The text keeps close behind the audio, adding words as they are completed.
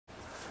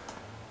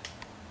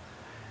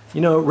You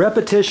know,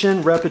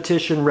 repetition,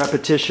 repetition,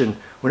 repetition.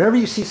 Whenever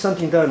you see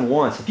something done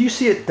once, if you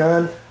see it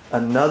done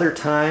another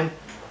time,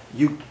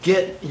 you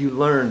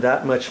learn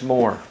that much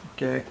more.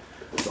 Okay,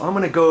 so I'm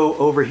going to go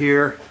over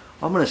here.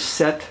 I'm going to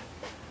set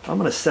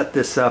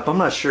this up. I'm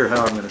not sure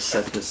how I'm going to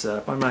set this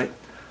up. I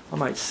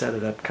might set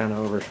it up kind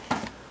of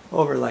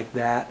over like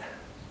that.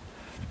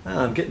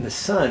 I'm getting the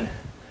sun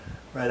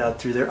right out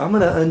through there. I'm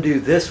going to undo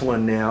this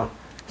one now,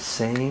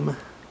 same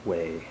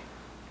way.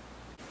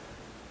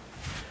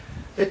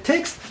 It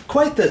takes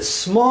quite the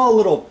small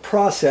little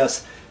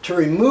process to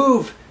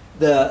remove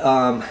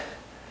the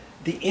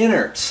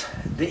innards,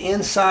 the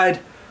inside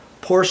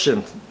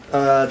portion,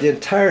 the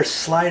entire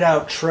slide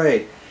out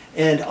tray.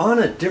 And on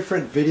a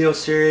different video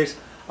series,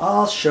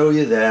 I'll show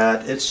you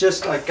that. It's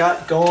just I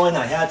got going,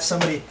 I had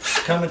somebody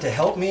coming to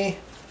help me,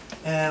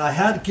 and I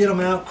had to get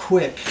them out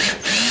quick.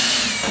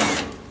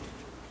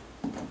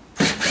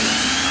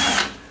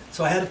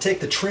 So I had to take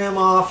the trim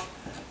off,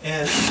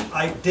 and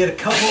I did a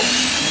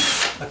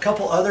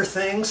couple other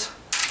things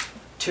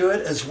to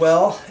it as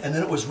well, and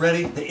then it was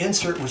ready, the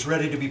insert was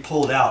ready to be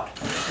pulled out.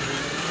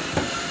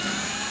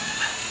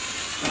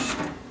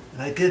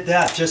 And I did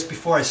that just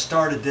before I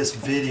started this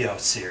video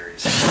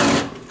series.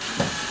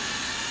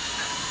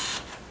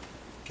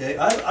 Okay,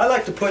 I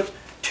like to put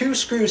 2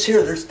 screws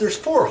here. There's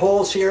 4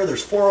 holes here,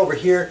 there's 4 over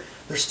here,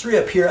 there's 3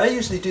 up here. I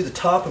usually do the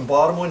top and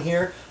bottom one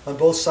here on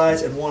both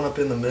sides and 1 up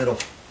in the middle.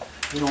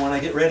 You know, when I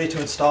get ready to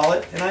install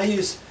it. And I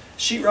use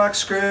sheetrock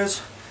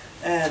screws,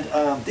 and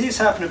these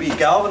happen to be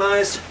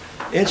galvanized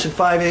 1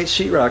 5/8"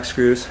 sheetrock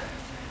screws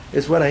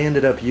is what I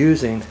ended up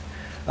using.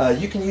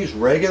 You can use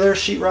regular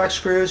sheetrock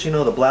screws, you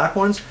know, the black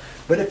ones,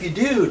 but if you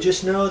do,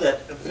 just know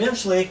that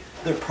eventually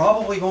they're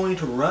probably going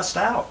to rust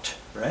out,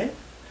 right?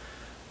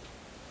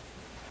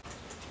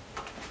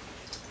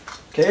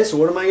 Okay, so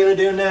what am I going to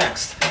do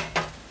next?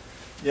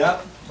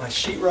 Yep, my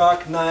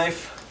sheetrock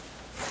knife,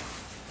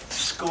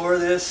 score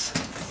this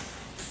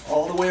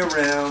all the way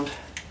around.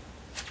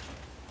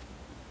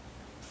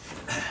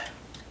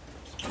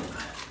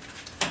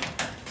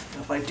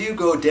 If I do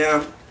go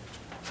down,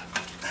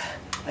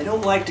 I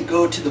don't like to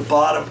go to the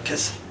bottom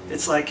because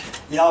it's like,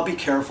 yeah, I'll be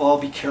careful,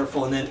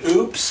 and then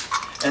oops,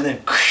 and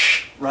then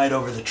right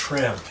over the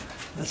trim.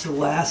 That's the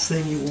last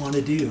thing you want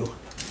to do.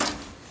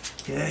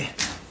 Okay?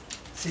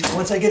 See,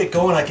 once I get it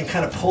going, I can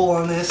kind of pull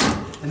on this,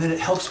 and then it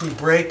helps me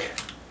break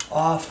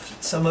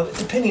off some of it,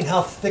 depending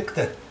how thick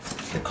the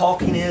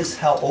caulking is,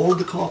 how old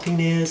the caulking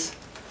is,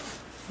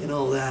 and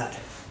all that.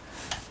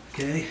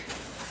 Okay?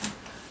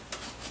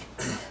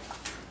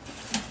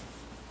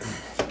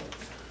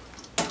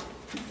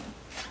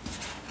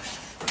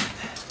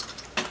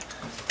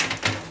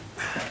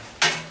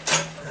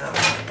 Now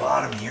at the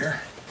bottom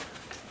here,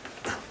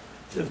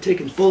 so I'm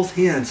taking both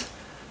hands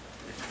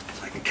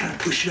so I can kind of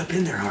push it up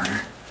in there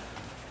harder.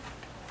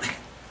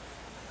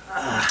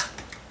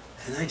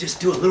 And I just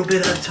do a little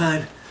bit at a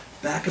time,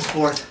 back and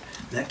forth.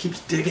 And that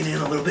keeps digging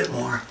in a little bit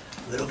more,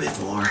 a little bit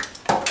more.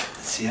 Let's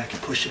see, I can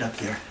push it up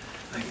there.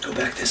 I can go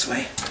back this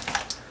way.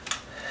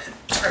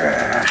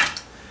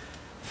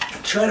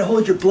 Try to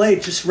hold your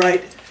blade just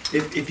right.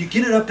 If you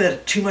get it up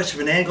at too much of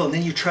an angle and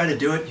then you try to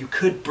do it, you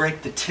could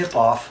break the tip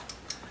off.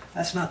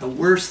 That's not the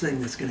worst thing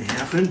that's going to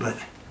happen, but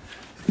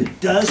if it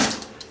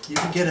does, you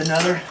can get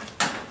another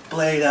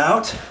blade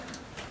out.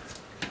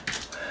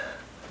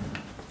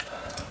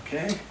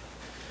 Okay.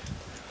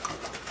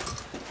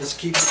 Let's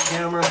keep the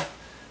camera,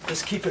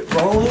 let's keep it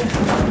rolling.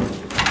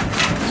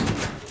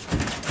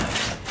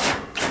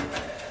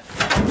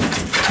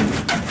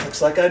 Looks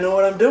like I know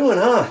what I'm doing,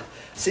 huh?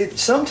 See,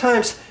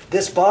 sometimes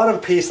this bottom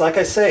piece, like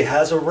I say,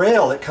 has a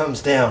rail that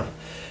comes down.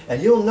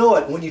 And you'll know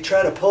it when you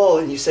try to pull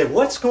and you say,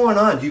 what's going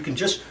on? You can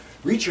just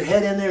reach your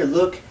head in there,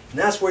 look, and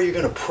that's where you're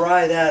going to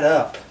pry that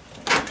up.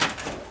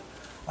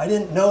 I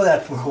didn't know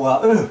that for a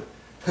while.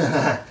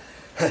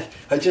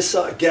 I just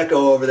saw a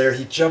gecko over there.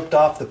 He jumped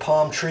off the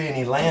palm tree and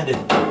he landed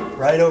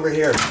right over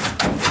here.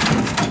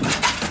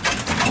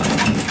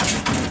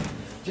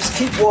 Just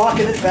keep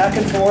walking it back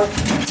and forth.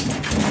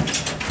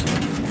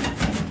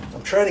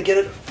 I'm trying to get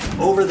it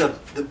over the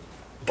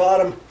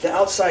bottom, the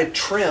outside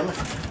trim,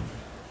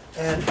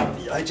 and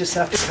I just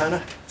have to kind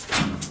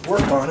of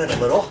work on it a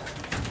little.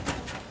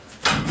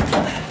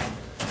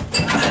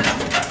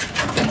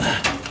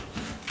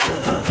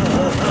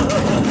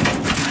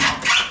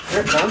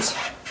 There it comes.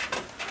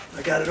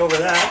 I got it over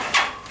that.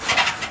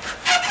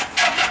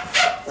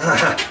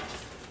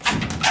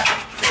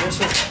 This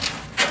one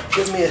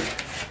gives me a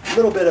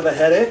little bit of a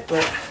headache,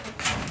 but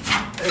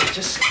hey,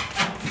 just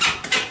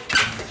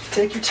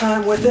take your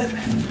time with it.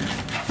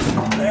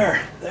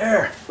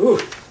 There. Ooh,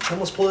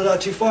 almost pulled it out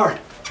too far.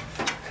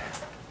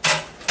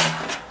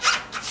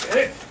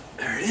 Okay,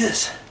 there it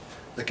is.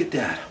 Look at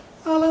that.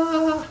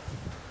 Voila!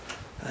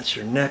 That's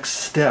your next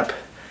step.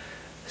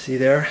 See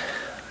there?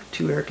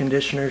 2 air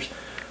conditioners.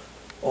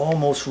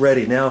 Almost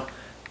ready. Now,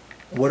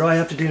 what do I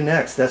have to do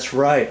next? That's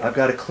right, I've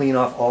got to clean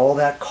off all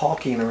that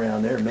caulking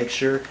around there and make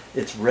sure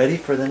it's ready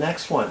for the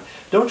next one.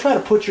 Don't try to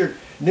put your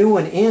new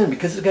one in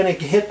because it's going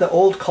to hit the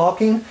old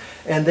caulking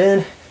and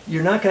then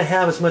you're not going to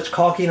have as much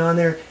caulking on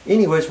there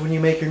anyways when you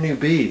make your new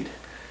bead.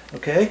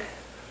 Okay?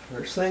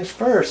 First things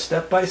first,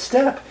 step by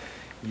step.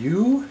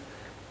 You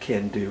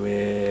can do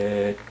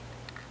it.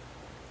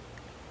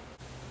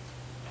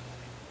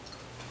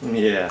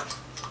 Yeah.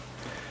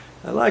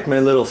 I like my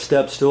little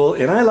step stool,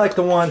 and I like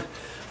the one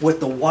with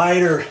the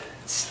wider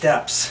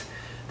steps.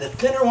 The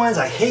thinner ones,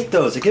 I hate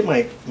those. I get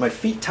my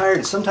feet tired,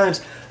 and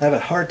sometimes I have a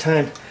hard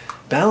time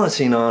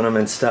balancing on them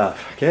and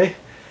stuff, okay?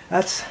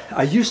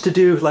 I used to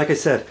do, like I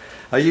said,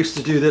 I used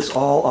to do this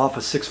all off a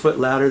 6-foot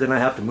ladder, then I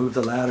have to move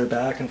the ladder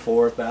back and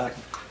forth, back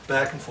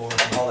and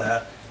forth, and all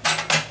that.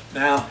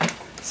 Now,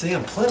 see,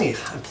 I'm plenty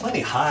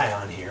high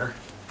on here.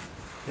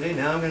 Okay,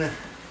 now I'm gonna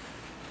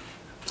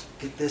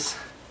get this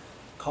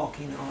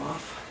caulking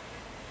off.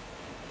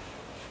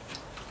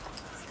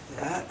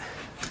 That.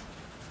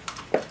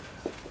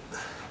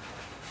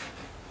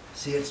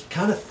 See, it's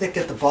kind of thick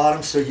at the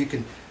bottom, so you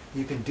can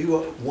do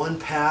one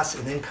pass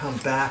and then come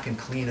back and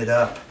clean it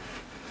up.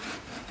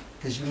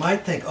 Because you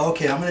might think,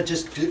 okay, I'm going to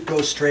just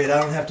go straight, I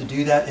don't have to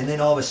do that, and then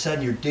all of a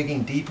sudden you're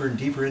digging deeper and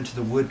deeper into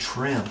the wood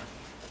trim.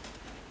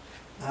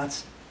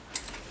 That's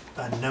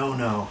a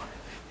no-no.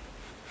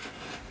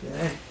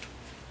 Okay.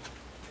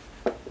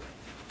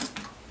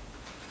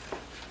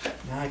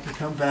 Now I can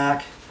come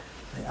back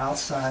the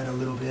outside a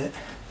little bit.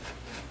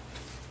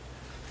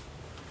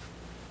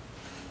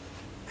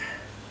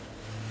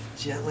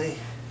 Gently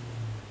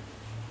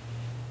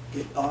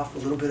get off a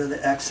little bit of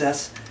the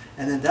excess,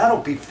 and then that'll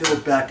be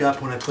filled back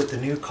up when I put the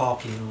new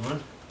caulking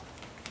on.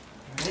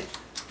 Alright.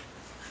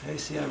 Okay,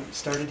 see, I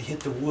started to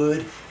hit the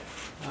wood.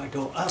 I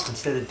go up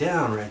instead of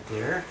down right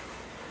there.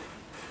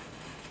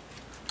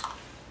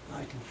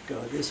 I can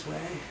go this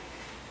way.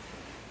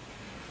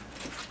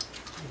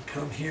 And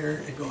come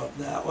here and go up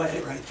that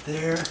way, right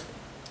there.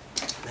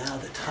 Now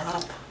the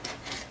top.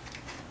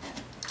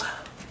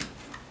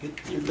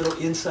 Get your little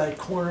inside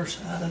corners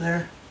out of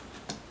there.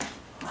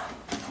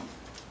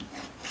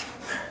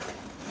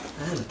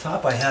 And the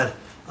top I had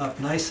up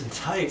nice and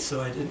tight,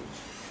 so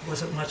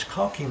wasn't much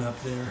caulking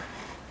up there.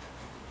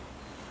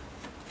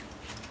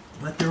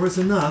 But there was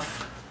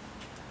enough.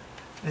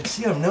 And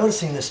see, I'm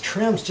noticing this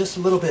trim's just a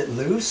little bit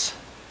loose,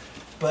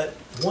 but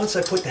once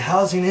I put the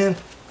housing in,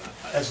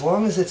 as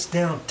long as it's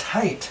down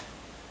tight,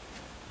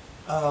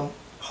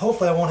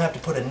 hopefully I won't have to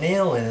put a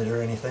nail in it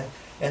or anything.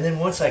 And then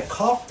once I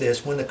caulk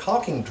this, when the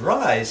caulking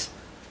dries,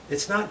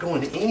 it's not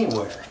going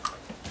anywhere.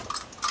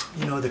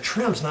 You know, the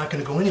trim's not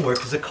going to go anywhere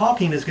because the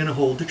caulking is going to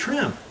hold the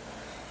trim.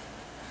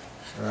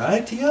 All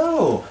right,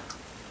 Joe.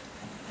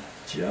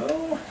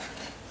 Joe?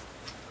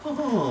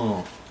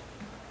 Oh.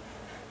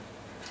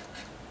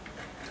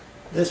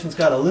 This one's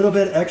got a little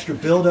bit extra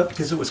buildup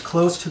because it was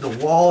close to the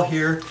wall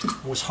here.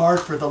 It was hard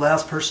for the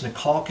last person to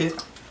caulk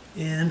it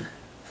in,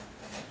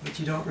 but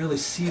you don't really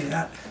see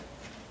that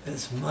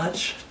as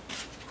much.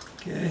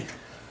 Okay,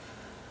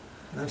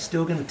 and I'm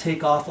still going to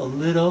take off a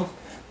little,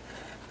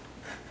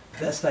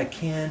 best I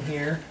can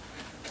here,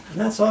 and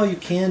that's all you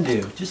can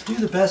do. Just do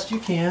the best you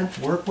can,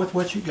 work with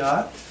what you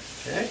got.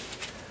 Okay,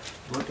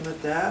 looking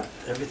at that,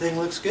 everything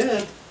looks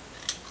good.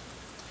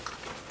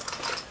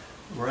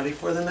 I'm ready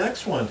for the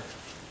next one.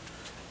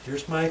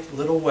 Here's my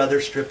little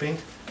weather stripping,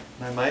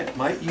 and I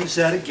might use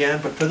that again,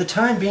 but for the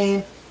time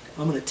being,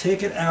 I'm going to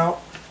take it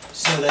out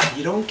so that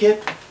you don't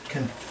get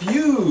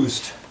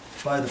confused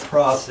by the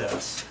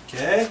process.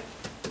 Okay?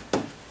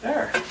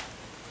 There.